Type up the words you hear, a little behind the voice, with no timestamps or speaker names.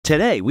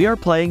Today, we are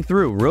playing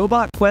through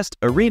Robot Quest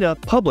Arena,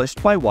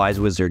 published by Wise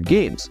Wizard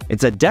Games.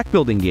 It's a deck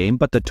building game,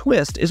 but the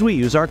twist is we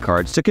use our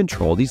cards to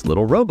control these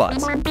little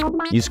robots.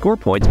 You score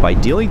points by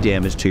dealing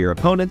damage to your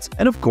opponents,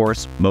 and of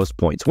course, most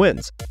points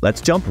wins.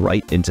 Let's jump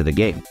right into the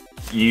game.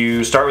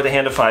 You start with a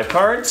hand of 5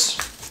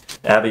 cards.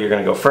 Abby, you're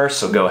going to go first,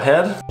 so go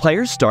ahead.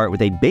 Players start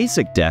with a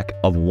basic deck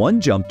of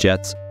 1 jump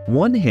jets,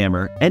 1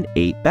 hammer, and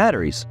 8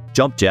 batteries.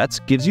 Jump Jets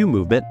gives you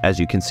movement, as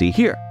you can see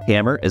here.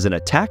 Hammer is an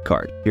attack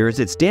card. Here is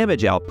its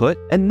damage output,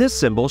 and this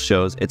symbol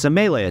shows it's a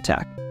melee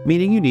attack,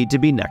 meaning you need to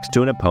be next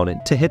to an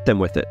opponent to hit them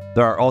with it.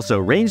 There are also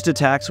ranged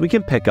attacks we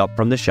can pick up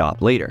from the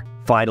shop later.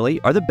 Finally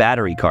are the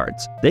battery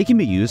cards. They can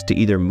be used to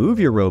either move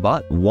your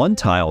robot 1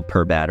 tile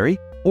per battery,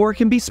 or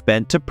can be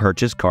spent to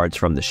purchase cards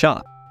from the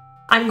shop.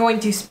 I'm going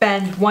to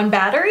spend 1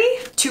 battery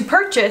to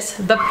purchase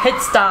the Pit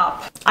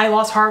Stop. I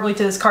lost horribly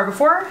to this card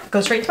before.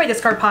 Go straight into my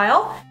discard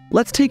pile.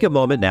 Let's take a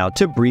moment now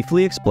to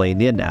briefly explain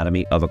the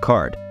anatomy of a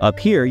card. Up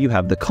here you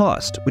have the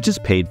cost, which is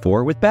paid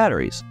for with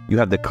batteries. You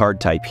have the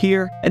card type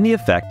here and the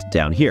effect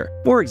down here.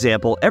 For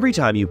example, every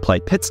time you play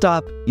Pit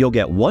Stop, you'll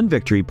get 1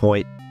 victory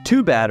point,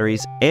 2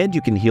 batteries, and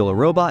you can heal a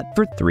robot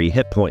for 3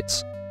 hit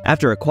points.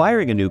 After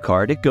acquiring a new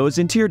card, it goes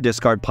into your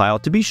discard pile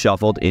to be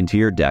shuffled into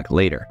your deck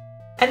later.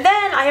 And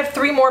then I have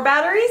 3 more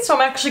batteries, so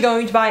I'm actually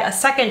going to buy a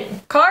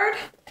second card,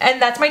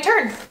 and that's my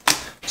turn.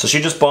 So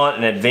she just bought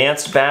an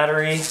advanced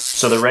battery.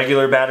 So the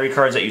regular battery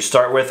cards that you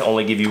start with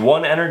only give you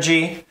 1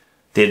 energy.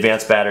 The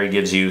advanced battery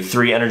gives you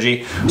 3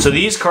 energy. So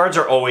these cards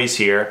are always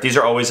here. These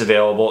are always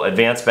available.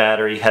 Advanced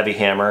battery, heavy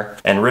hammer,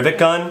 and rivet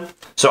gun.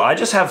 So I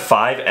just have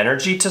 5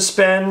 energy to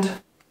spend.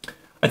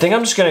 I think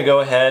I'm just gonna go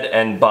ahead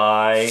and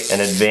buy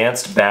an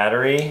advanced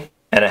battery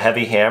and a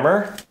heavy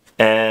hammer.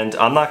 And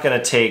I'm not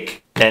gonna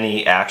take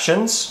any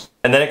actions.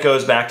 And then it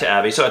goes back to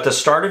Abby. So at the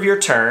start of your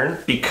turn,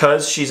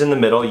 because she's in the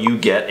middle, you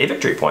get a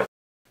victory point.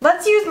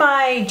 Let's use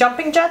my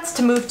jumping jets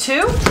to move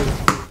 2.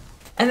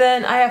 And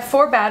then I have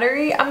 4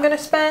 battery I'm gonna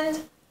spend.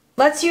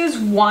 Let's use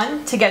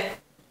 1 to get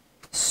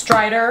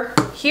Strider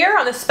here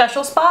on a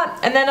special spot.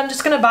 And then I'm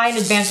just gonna buy an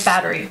advanced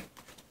battery.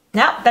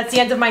 Now, that's the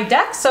end of my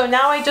deck, so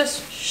now I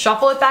just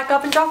shuffle it back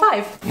up and draw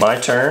 5. My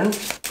turn.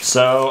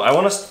 So I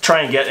want to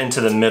try and get into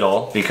the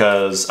middle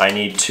because I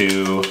need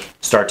to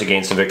start to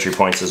gain some victory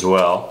points as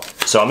well.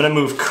 So I'm going to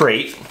move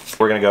crate.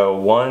 We're going to go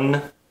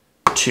 1,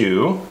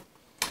 2.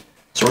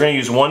 So we're going to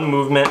use 1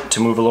 movement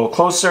to move a little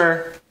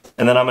closer,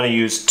 and then I'm going to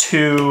use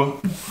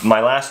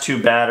my last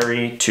 2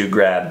 battery to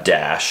grab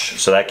dash.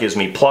 So that gives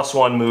me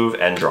 +1 move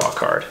and draw a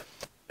card.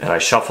 And I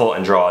shuffle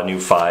and draw a new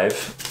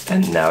 5,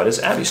 and now it is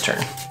Abby's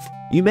turn.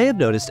 You may have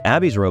noticed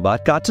Abby's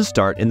robot got to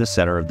start in the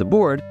center of the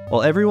board,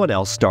 while everyone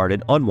else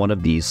started on one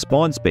of these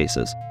spawn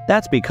spaces.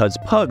 That's because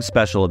Pug's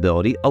special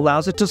ability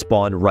allows it to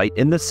spawn right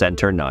in the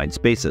center 9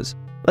 spaces.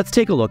 Let's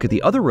take a look at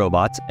the other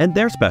robots and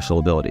their special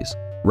abilities.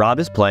 Rob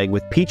is playing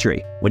with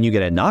Petrie. When you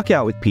get a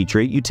knockout with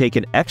Petrie, you take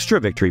an extra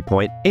victory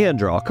point and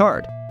draw a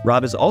card.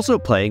 Rob is also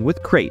playing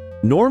with Crate.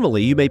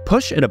 Normally, you may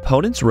push an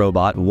opponent's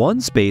robot 1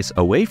 space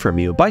away from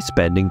you by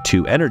spending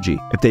 2 energy.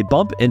 If they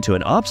bump into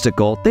an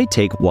obstacle, they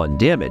take 1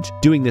 damage.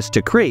 Doing this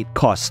to Crate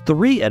costs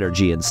 3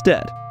 energy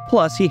instead.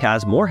 Plus, he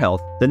has more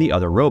health than the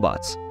other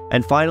robots.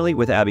 And finally,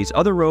 with Abby's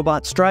other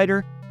robot,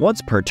 Strider,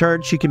 once per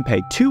turn, she can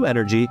pay 2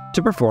 energy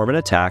to perform an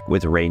attack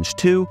with range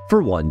 2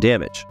 for 1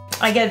 damage.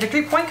 I get a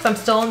victory point because I'm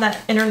still in that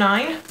inner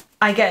 9.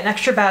 I get an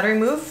extra battery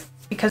move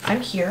because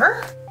I'm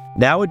here.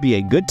 Now would be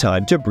a good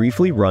time to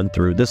briefly run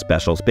through the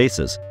special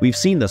spaces. We've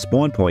seen the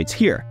spawn points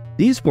here.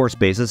 These 4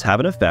 spaces have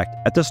an effect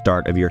at the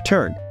start of your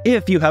turn,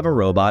 if you have a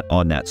robot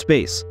on that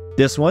space.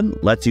 This one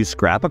lets you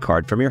scrap a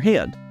card from your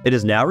hand. It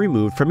is now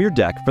removed from your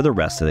deck for the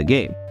rest of the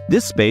game.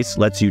 This space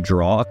lets you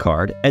draw a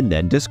card and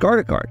then discard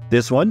a card.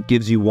 This one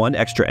gives you 1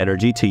 extra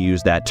energy to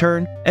use that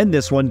turn, and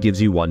this one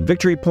gives you 1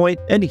 victory point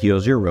and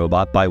heals your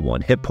robot by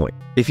 1 hit point.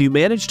 If you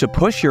manage to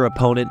push your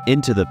opponent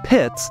into the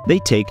pits, they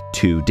take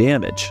 2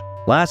 damage.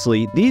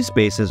 Lastly, these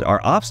spaces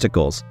are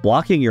obstacles,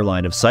 blocking your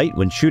line of sight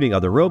when shooting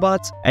other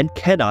robots and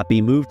cannot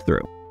be moved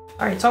through.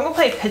 Alright, so I'm going to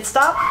play Pit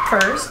Stop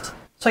first.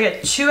 So I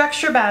get 2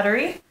 extra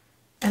battery,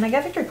 and I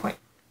get a victory point.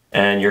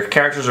 And your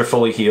characters are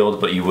fully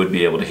healed, but you would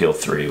be able to heal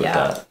 3 with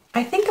that.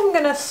 I think I'm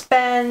going to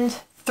spend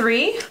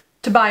 3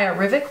 to buy a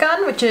rivet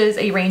gun, which is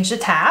a ranged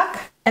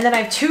attack. And then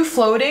I have 2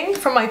 floating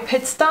from my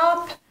Pit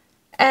Stop.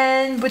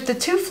 And with the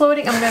 2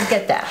 floating, I'm going to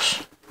get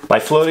dash. By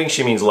floating,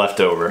 she means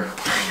leftover.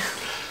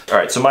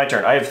 Alright, so my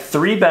turn. I have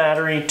 3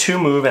 battery, 2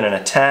 move, and an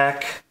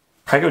attack.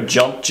 I go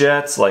jump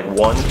jets, like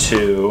 1,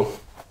 2.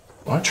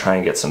 I want to try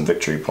and get some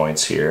victory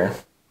points here.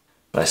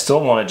 But I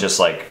still want to just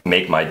like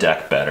make my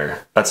deck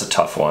better. That's a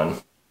tough one.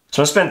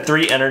 So I'm going to spend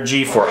 3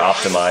 energy for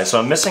optimize. So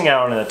I'm missing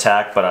out on an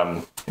attack, but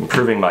I'm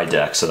improving my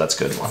deck, so that's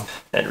a good one.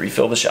 And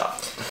refill the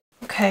shop.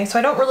 Okay, so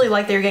I don't really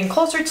like that you're getting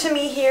closer to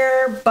me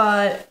here,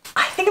 but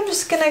I think I'm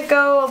just going to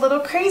go a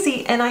little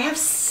crazy. And I have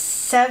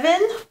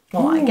 7.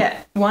 Well, I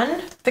get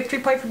 1 victory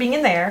point for being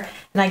in there,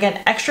 and I get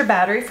an extra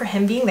battery for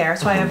him being there.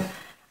 So I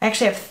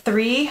actually have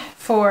 3,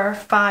 4,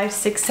 5,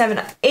 6,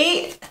 7,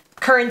 8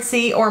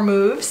 currency or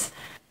moves.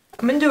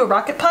 I'm gonna do a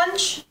rocket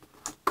punch.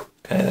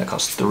 And that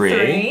costs 3.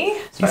 3.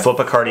 You flip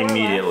a card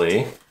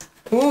immediately.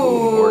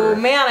 Ooh,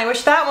 man, I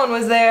wish that one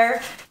was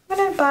there. I'm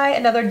gonna buy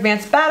another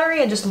advanced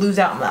battery and just lose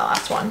out on that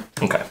last one.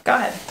 Okay. Go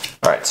ahead.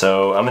 All right,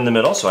 so I'm in the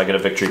middle, so I get a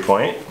victory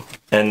point.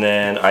 And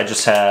then I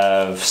just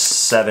have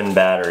 7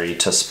 battery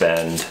to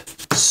spend.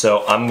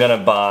 So I'm gonna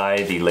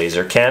buy the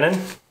laser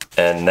cannon,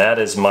 and that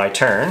is my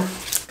turn.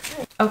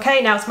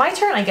 Okay, now it's my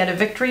turn. I get a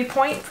victory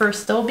point for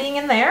still being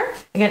in there.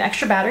 I get an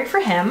extra battery for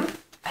him.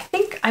 I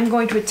think I'm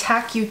going to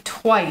attack you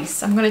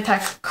twice. I'm going to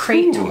attack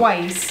Crate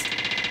twice.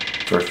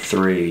 For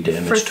 3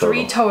 damage total. For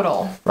 3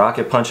 total.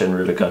 Rocket Punch and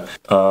Rubicon.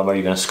 Are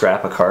you going to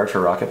scrap a card for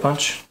Rocket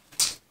Punch?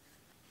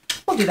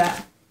 We'll do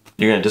that.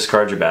 You're going to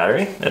discard your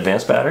battery?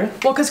 Advanced battery?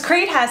 Well, because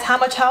Crate has how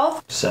much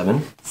health?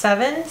 7.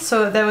 7,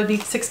 so that would be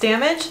 6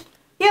 damage.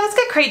 Yeah, let's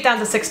get Crate down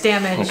to 6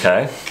 damage.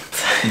 Okay.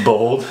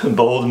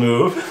 Bold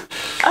move.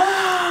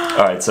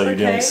 All right, so you're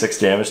doing 6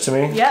 damage to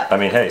me? Yep. I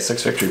mean, hey,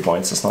 6 victory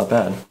points, that's not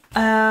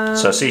bad.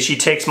 So see, she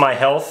takes my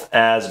health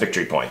as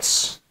victory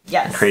points.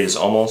 Yes. Crate is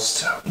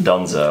almost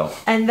donezo.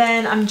 And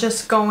then I'm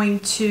just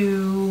going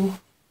to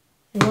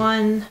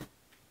 1,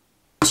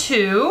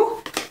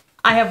 2.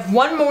 I have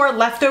 1 more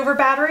leftover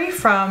battery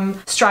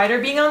from Strider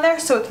being on there,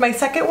 so it's my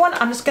second one.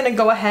 I'm just gonna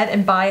go ahead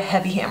and buy a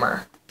heavy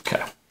hammer.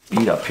 Okay,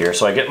 beat up here.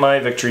 So I get my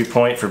victory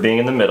point for being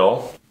in the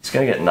middle. He's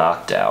gonna get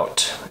knocked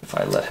out if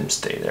I let him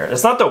stay there.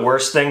 It's not the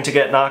worst thing to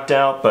get knocked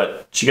out,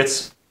 but she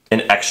gets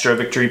an extra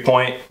victory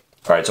point.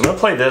 All right, so I'm gonna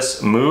play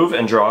this, move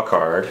and draw a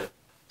card.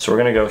 So we're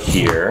gonna go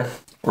here.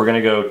 We're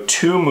gonna go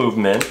 2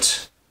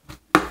 movement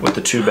with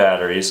the 2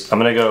 batteries. I'm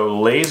gonna go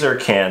laser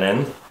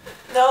cannon.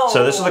 No.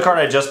 So this is the card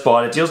I just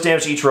bought. It deals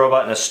damage to each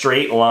robot in a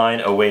straight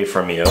line away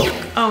from you.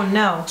 Oh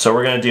no. So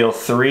we're gonna deal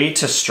 3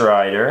 to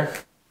Strider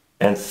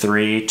and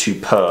 3 to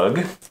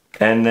Pug.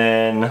 And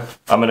then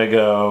I'm gonna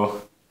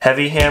go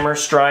Heavy Hammer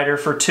Strider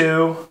for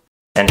 2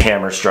 and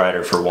Hammer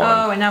Strider for 1.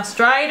 Oh, and now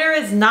Strider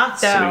is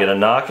knocked out. So we get a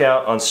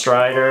knockout on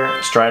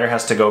Strider. Strider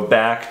has to go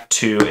back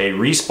to a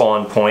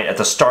respawn point at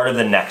the start of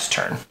the next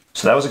turn.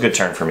 So that was a good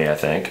turn for me, I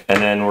think.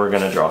 And then we're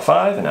gonna draw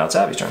 5, and now it's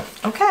Abby's turn.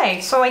 Okay,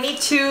 so I need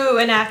to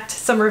enact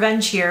some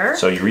revenge here.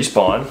 So you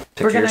respawn,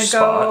 pick your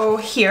spot. We're gonna go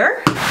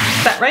here,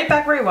 right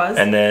back where he was.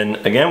 And then,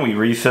 again, we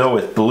refill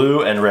with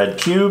blue and red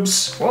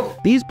cubes. Whoa.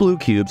 These blue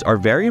cubes are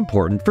very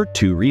important for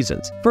 2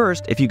 reasons.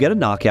 First, if you get a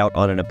knockout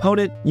on an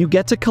opponent, you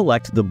get to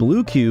collect the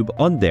blue cube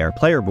on their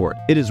player board.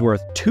 It is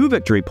worth 2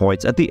 victory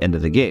points at the end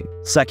of the game.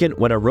 Second,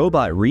 when a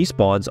robot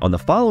respawns on the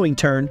following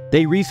turn,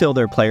 they refill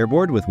their player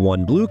board with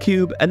 1 blue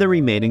cube and the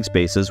remaining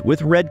spaces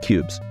with red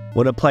cubes.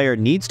 When a player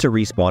needs to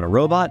respawn a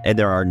robot and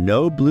there are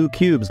no blue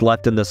cubes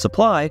left in the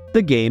supply,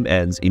 the game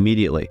ends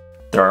immediately.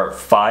 There are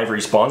 5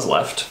 respawns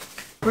left.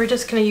 We're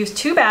just gonna use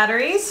 2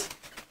 batteries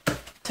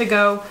to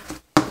go,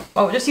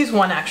 oh, just use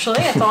 1 actually.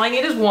 That's all I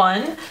need is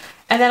 1.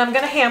 And then I'm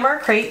gonna hammer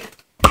Crate.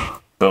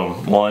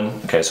 Boom,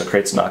 1. Okay, so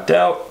Crate's knocked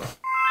out.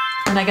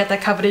 And I get the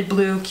coveted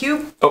blue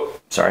cube. Oh,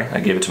 sorry, I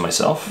gave it to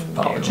myself.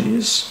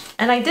 Apologies.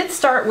 And I did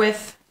start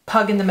with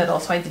Pug in the middle,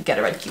 so I did get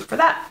a red cube for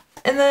that.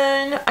 And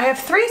then I have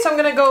 3, so I'm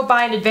gonna go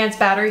buy an advanced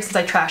battery since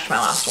I trashed my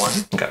last one.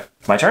 Okay,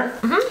 my turn?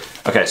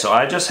 Mm-hmm. Okay, so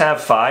I just have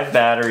 5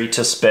 battery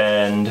to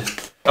spend.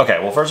 Okay,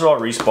 well, first of all,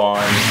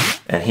 respawn,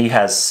 and he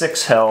has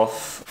 6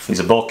 health. He's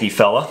a bulky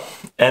fella.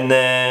 And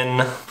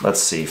then,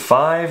 let's see,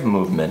 5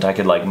 movement. I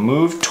could like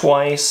move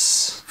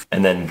twice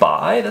and then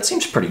buy. That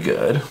seems pretty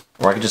good.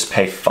 Or I could just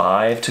pay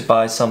 5 to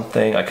buy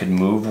something. I could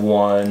move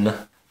 1.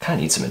 Kind of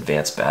need some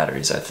advanced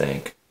batteries, I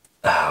think.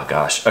 Oh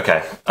gosh,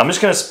 okay. I'm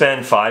just gonna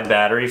spend 5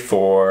 battery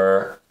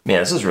for, man,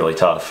 this is really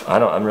tough.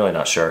 I'm really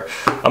not sure.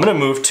 I'm gonna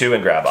move 2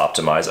 and grab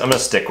Optimize. I'm gonna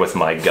stick with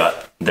my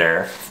gut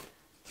there.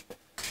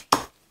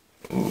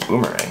 Ooh,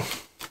 boomerang.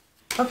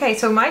 Okay,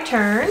 so my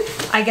turn.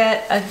 I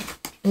get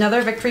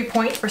another victory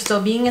point for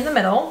still being in the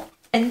middle.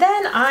 And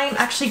then I'm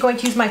actually going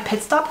to use my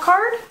pit stop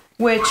card,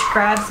 which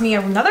grabs me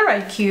another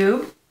red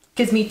cube,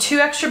 gives me 2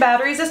 extra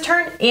batteries this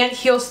turn, and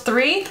heals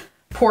 3.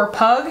 Poor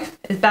Pug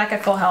is back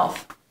at full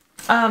health.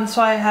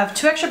 So I have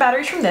 2 extra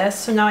batteries from this,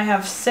 so now I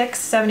have 6,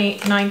 7,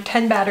 8, 9,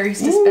 10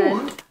 batteries to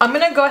spend. I'm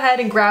gonna go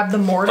ahead and grab the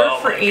mortar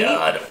for 8.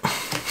 God.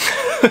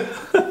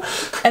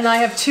 And I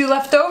have 2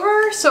 left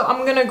over, so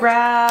I'm gonna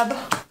grab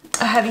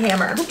a heavy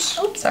hammer.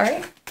 Oops,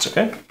 sorry. It's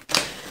okay.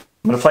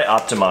 I'm gonna play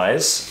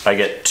Optimize. I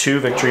get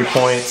 2 victory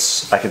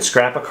points. I can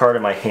scrap a card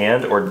in my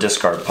hand or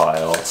discard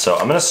pile. So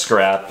I'm gonna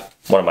scrap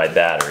one of my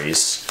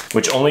batteries,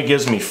 which only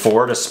gives me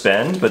 4 to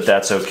spend, but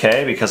that's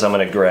okay because I'm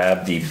gonna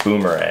grab the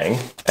boomerang.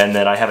 And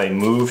then I have a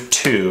move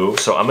 2,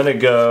 so I'm gonna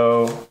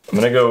go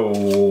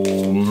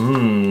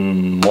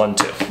 1,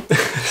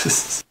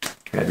 2.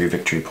 Grab your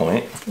victory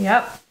point.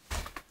 Yep.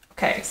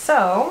 Okay,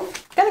 so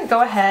I'm gonna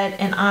go ahead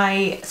and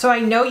I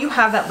know you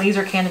have that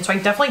laser cannon, so I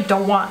definitely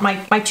don't want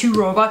my 2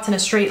 robots in a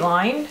straight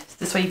line.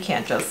 This way you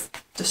can't just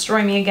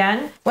destroy me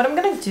again. What I'm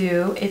gonna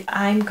do is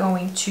I'm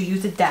going to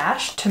use a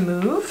dash to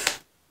move.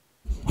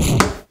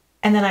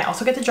 And then I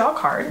also get to draw a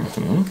card.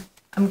 Mm-hmm.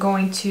 I'm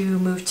going to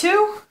move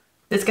 2.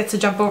 This gets to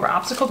jump over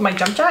obstacles with my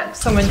jump jet.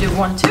 So I'm gonna do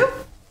 1, 2.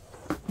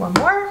 1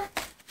 more.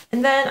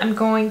 And then I'm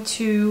going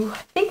to,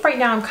 I think right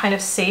now I'm kind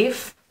of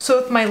safe. So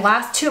with my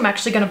last two, I'm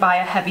actually going to buy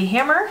a heavy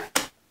hammer.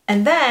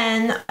 And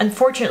then,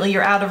 unfortunately,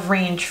 you're out of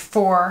range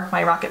for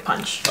my rocket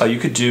punch. Oh, you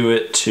could do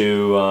it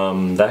to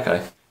that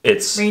guy.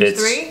 It's range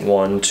 3?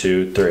 1,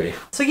 2, 3.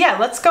 So yeah,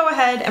 let's go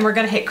ahead and we're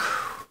going to hit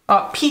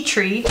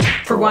Petrie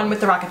for one with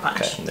the rocket punch.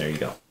 Okay, there you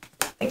go.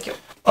 Thank you.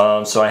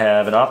 So I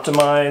have an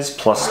optimize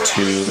plus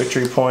 2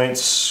 victory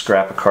points,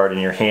 scrap a card in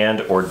your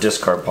hand or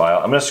discard pile.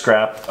 I'm going to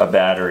scrap a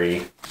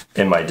battery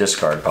in my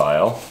discard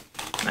pile.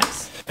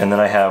 Nice. And then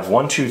I have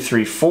 1, 2,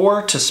 3,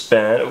 4 to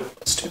spend.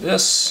 Let's do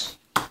this.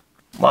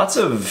 Lots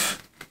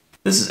of,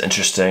 this is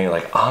interesting,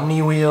 like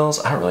Omni wheels.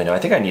 I don't really know. I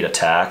think I need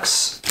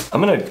attacks.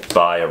 I'm going to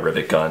buy a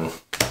rivet gun.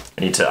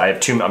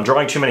 I'm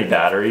drawing too many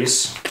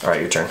batteries. All right,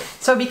 your turn.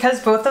 So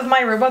because both of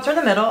my robots are in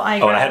the middle,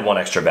 and I had one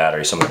extra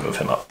battery, so I'm gonna move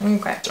him up.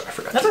 Okay. Sorry, I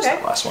forgot That's to use okay.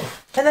 that last one.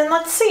 And then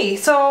let's see.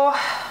 So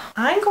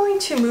I'm going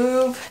to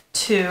move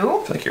to... I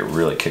feel like you're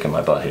really kicking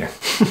my butt here.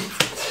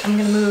 I'm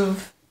gonna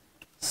move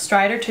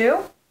Strider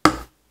 2.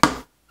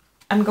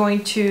 I'm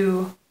going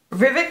to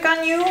rivet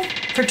gun you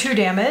for 2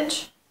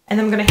 damage. And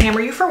then I'm gonna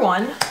hammer you for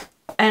 1.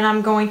 And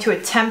I'm going to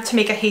attempt to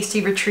make a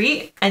hasty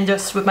retreat and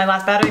just with my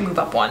last battery move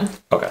up 1.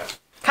 Okay.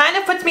 Kind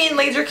of puts me in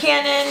laser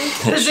cannon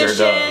position,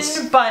 sure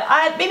does. but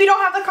I maybe don't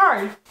have the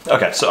card.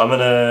 Okay, so I'm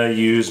gonna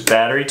use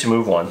battery to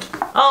move 1.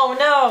 Oh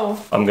no.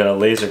 I'm gonna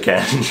laser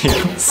cannon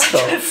you. So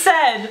It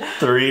said.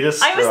 3 to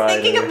Strider. I was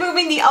thinking of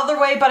moving the other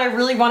way, but I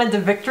really wanted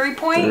the victory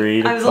point.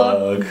 3 to I was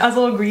Pug. a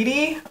little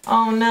greedy.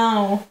 Oh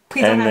no.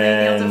 Please don't have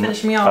anything else to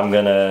finish me off. I'm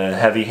gonna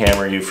heavy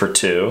hammer you for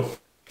 2.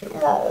 So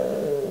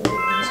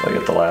I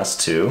get the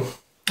last 2.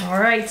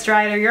 Alright,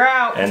 Strider, you're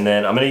out. And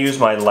then I'm gonna use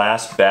my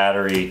last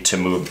battery to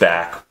move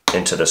back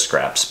into the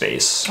scrap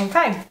space.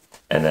 Okay.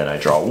 And then I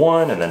draw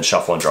 1 and then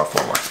shuffle and draw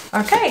 4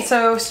 more. Okay,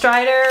 so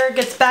Strider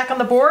gets back on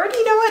the board.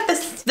 You know what?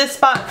 This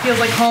spot feels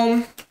like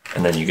home.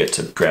 And then you get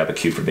to grab a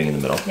cube for being in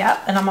the middle.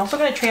 Yep, and I'm also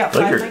going to trade out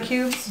 5 of my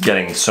cubes.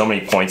 Getting so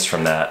many points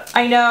from that.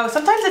 I know.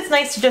 Sometimes it's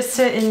nice to just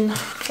sit and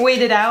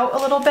wait it out a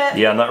little bit.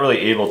 Yeah, I'm not really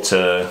able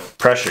to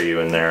pressure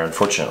you in there,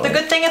 unfortunately. The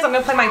good thing is I'm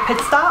going to play my pit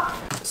stop,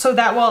 so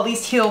that will at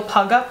least heal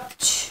Pug up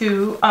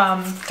to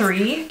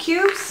 3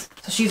 cubes.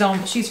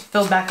 So she's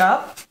filled back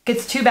up.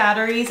 Gets 2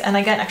 batteries, and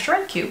I get an extra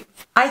red cube.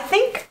 I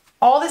think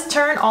all this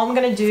turn, all I'm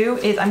going to do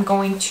is I'm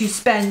going to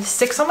spend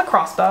 6 on the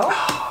crossbow.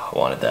 I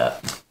wanted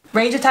that.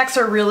 Range attacks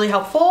are really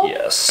helpful.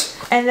 Yes.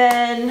 And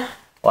then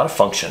A lot of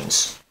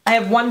functions. I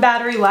have 1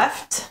 battery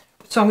left,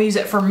 so I'm going to use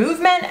it for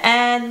movement,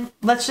 and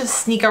let's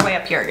just sneak our way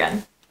up here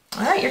again.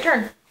 All right, your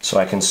turn. So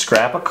I can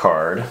scrap a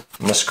card. I'm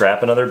going to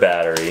scrap another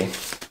battery.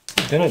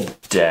 I'm going to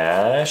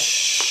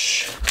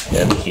dash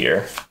in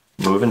here.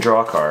 Move and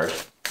draw a card.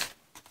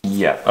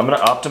 Yeah, I'm going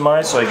to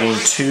optimize so I gain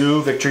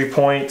 2 victory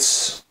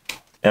points,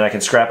 and I can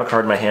scrap a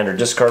card in my hand or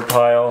discard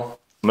pile.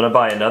 I'm going to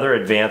buy another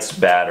advanced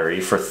battery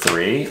for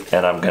 3,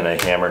 and I'm going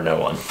to hammer no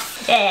one.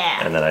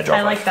 Yeah. And then I draw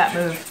 5. like that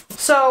move.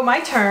 So my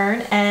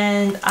turn,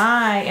 and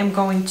I am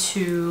going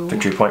to...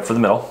 Victory point for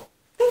the middle.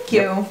 Thank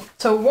you. Yep.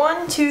 So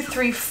 1, 2,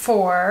 3,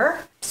 4.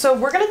 So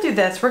we're going to do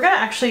this. We're going to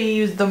actually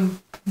use the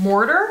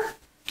mortar,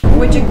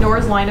 which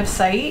ignores line of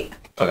sight.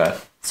 Okay.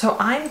 So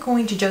I'm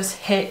going to just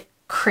hit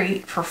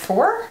crate for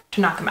 4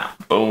 to knock him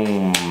out.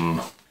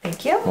 Boom.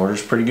 Thank you.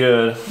 Mortar's pretty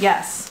good.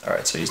 Yes. All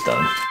right, so he's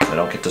done. I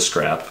don't get to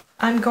scrap.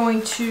 I'm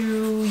going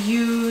to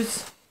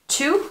use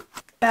 2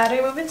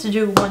 battery movements to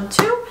do 1,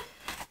 2.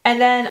 And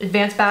then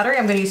advanced battery,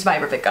 I'm going to use my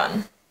rivet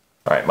gun.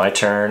 All right, my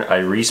turn. I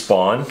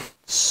respawn.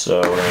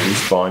 So we're going to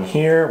respawn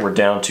here. We're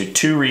down to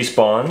 2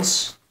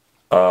 respawns.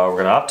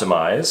 We're going to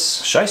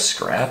optimize. Should I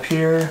scrap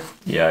here?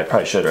 Yeah, I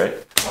probably should, right?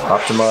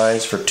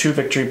 Optimize for 2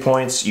 victory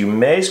points. You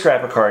may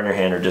scrap a card in your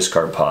hand or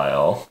discard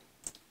pile.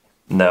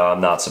 No,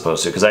 I'm not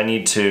supposed to because I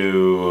need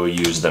to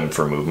use them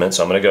for movement.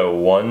 So I'm going to go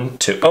 1,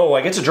 2. Oh,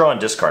 I get to draw and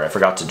discard. I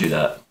forgot to do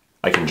that.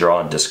 I can draw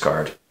and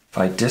discard. If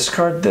I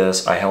discard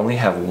this, I only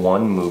have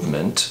 1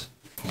 movement.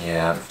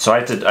 Yeah, so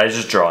I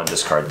just draw and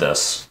discard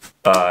this.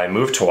 I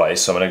move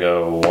twice, so I'm going to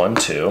go 1,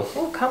 2.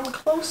 Oh, come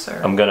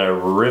closer. I'm going to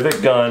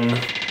rivet gun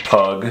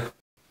Pug,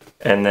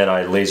 and then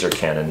I laser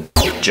cannon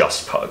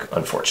just Pug,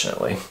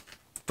 unfortunately,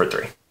 for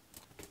 3.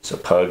 So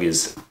Pug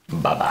is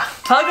bye-bye.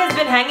 Pug has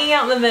been hanging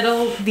out in the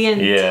middle the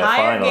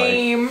entire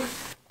game.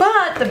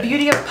 But the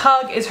beauty of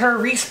Pug is her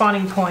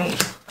respawning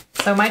point.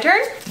 So my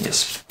turn?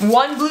 Yes.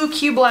 1 blue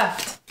cube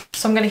left.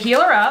 So I'm going to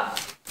heal her up,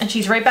 and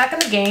she's right back in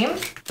the game.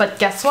 But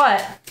guess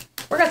what?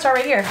 We're going to start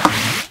right here.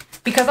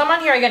 Because I'm on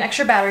here, I get an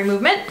extra battery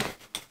movement.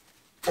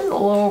 It's a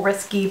little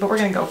risky, but we're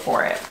going to go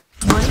for it.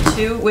 1,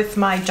 2 with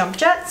my jump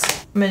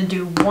jets. I'm going to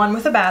do 1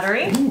 with a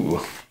battery. Ooh.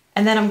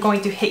 And then I'm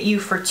going to hit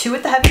you for 2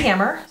 with the heavy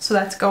hammer. So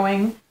that's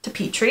going to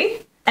Petrie.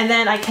 And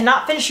then I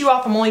cannot finish you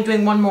off. I'm only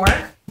doing 1 more.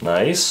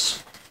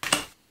 Nice.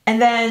 And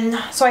then,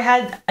 so I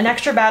had an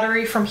extra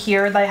battery from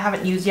here that I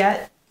haven't used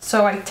yet.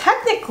 So I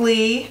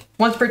technically,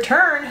 once per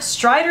turn,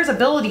 Strider's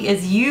ability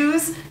is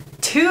use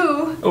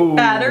 2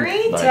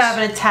 battery nice. to have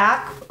an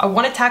attack, a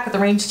 1 attack with a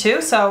range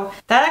 2. So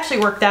that actually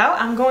worked out.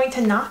 I'm going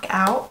to knock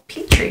out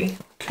Petrie.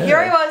 Okay. Here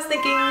I was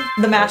thinking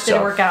the math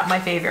didn't work out in my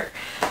favor.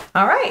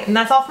 All right, and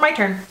that's all for my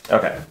turn.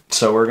 Okay,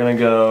 so we're gonna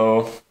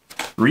go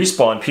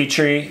respawn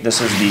Petrie. This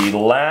is the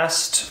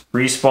last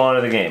respawn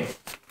of the game.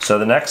 So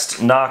the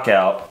next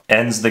knockout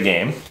ends the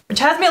game. Which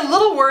has me a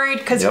little worried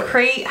because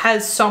Crate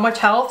has so much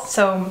health,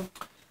 so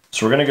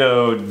we're gonna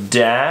go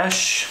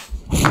dash,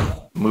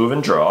 move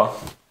and draw.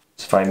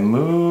 So if I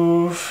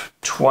move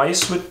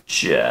twice with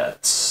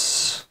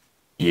jets,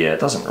 yeah, it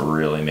doesn't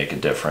really make a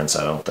difference,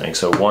 I don't think.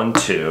 So 1,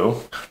 2.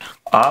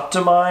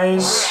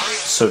 Optimize,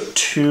 so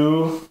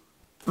 2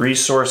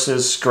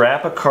 resources,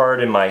 scrap a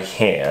card in my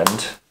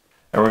hand.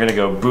 And we're gonna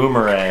go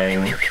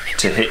boomerang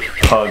to hit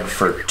Pug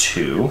for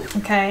 2.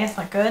 Okay, that's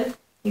not good.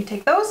 You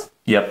take those?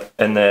 Yep,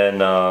 and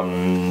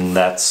then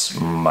that's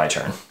my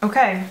turn.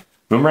 Okay.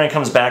 Boomerang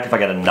comes back if I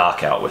get a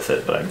knockout with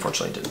it, but I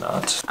unfortunately did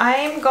not.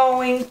 I'm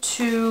going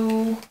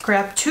to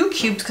grab 2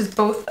 cubes because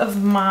both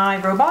of my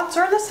robots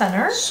are in the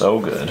center. So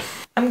good.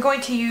 I'm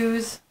going to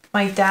use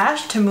my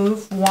dash to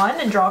move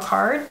 1 and draw a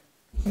card.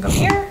 And go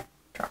here,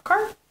 draw a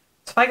card.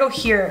 So if I go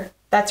here,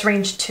 that's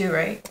range 2,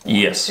 right?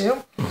 Yes. 2.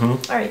 All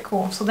right,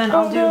 cool. So then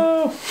I'll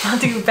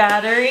do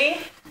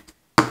battery.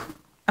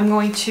 I'm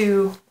going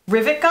to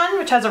rivet gun,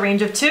 which has a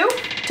range of 2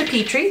 to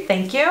Petrie.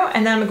 Thank you.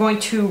 And then I'm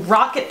going to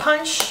rocket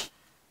punch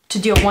to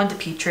deal 1 to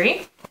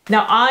Petrie.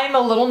 Now I'm a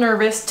little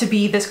nervous to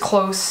be this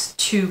close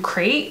to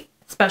Crate,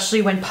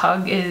 especially when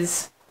Pug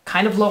is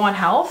kind of low on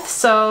health.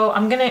 So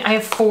I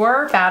have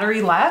 4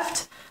 battery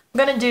left. I'm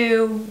gonna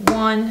do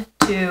 1,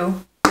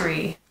 2,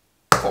 3,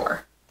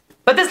 4.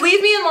 But this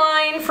leaves me in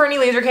line for any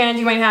laser cannons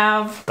you might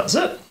have. Does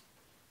it?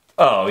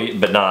 Oh,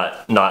 but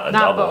not a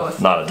double.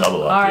 Both. Not a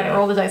double up. All right,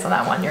 roll the dice on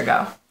that one. Here you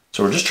go.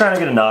 So we're just trying to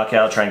get a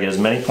knockout, trying to get as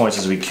many points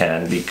as we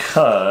can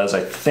because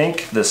I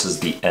think this is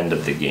the end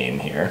of the game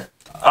here.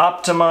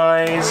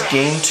 Optimize,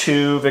 gain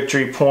 2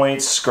 victory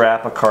points,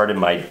 scrap a card in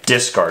my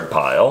discard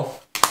pile.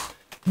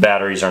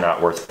 Batteries are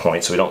not worth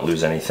points, so we don't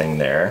lose anything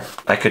there.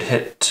 I could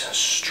hit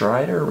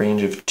Strider,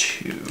 range of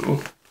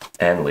 2,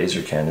 and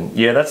laser cannon.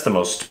 Yeah, that's the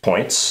most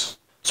points.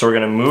 So we're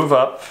gonna move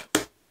up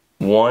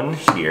 1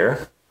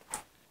 here.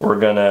 We're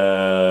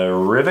gonna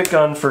rivet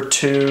gun for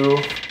 2,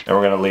 and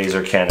we're gonna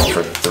laser cannon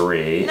for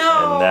 3.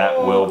 No. And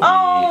that will be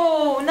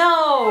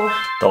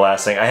the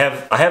last thing. I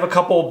have a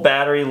couple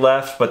battery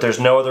left, but there's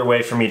no other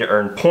way for me to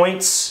earn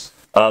points.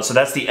 So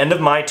that's the end of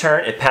my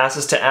turn. It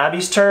passes to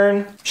Abby's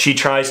turn. She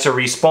tries to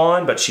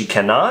respawn, but she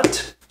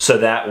cannot. So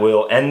that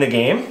will end the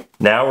game.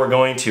 Now we're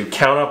going to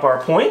count up our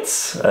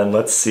points, and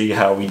let's see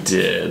how we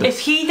did.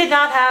 If he did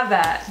not have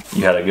that,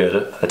 you had a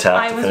good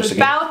attack to finish the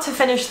game? I was about to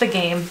finish the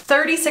game.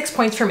 36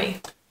 points for me.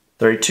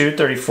 32,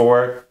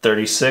 34,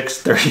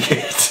 36,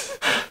 38,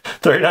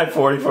 39,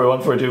 40,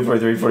 41, 42,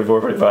 43,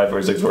 44, 45,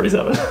 46,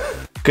 47.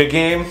 Good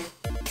game.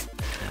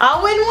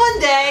 I'll win one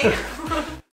day.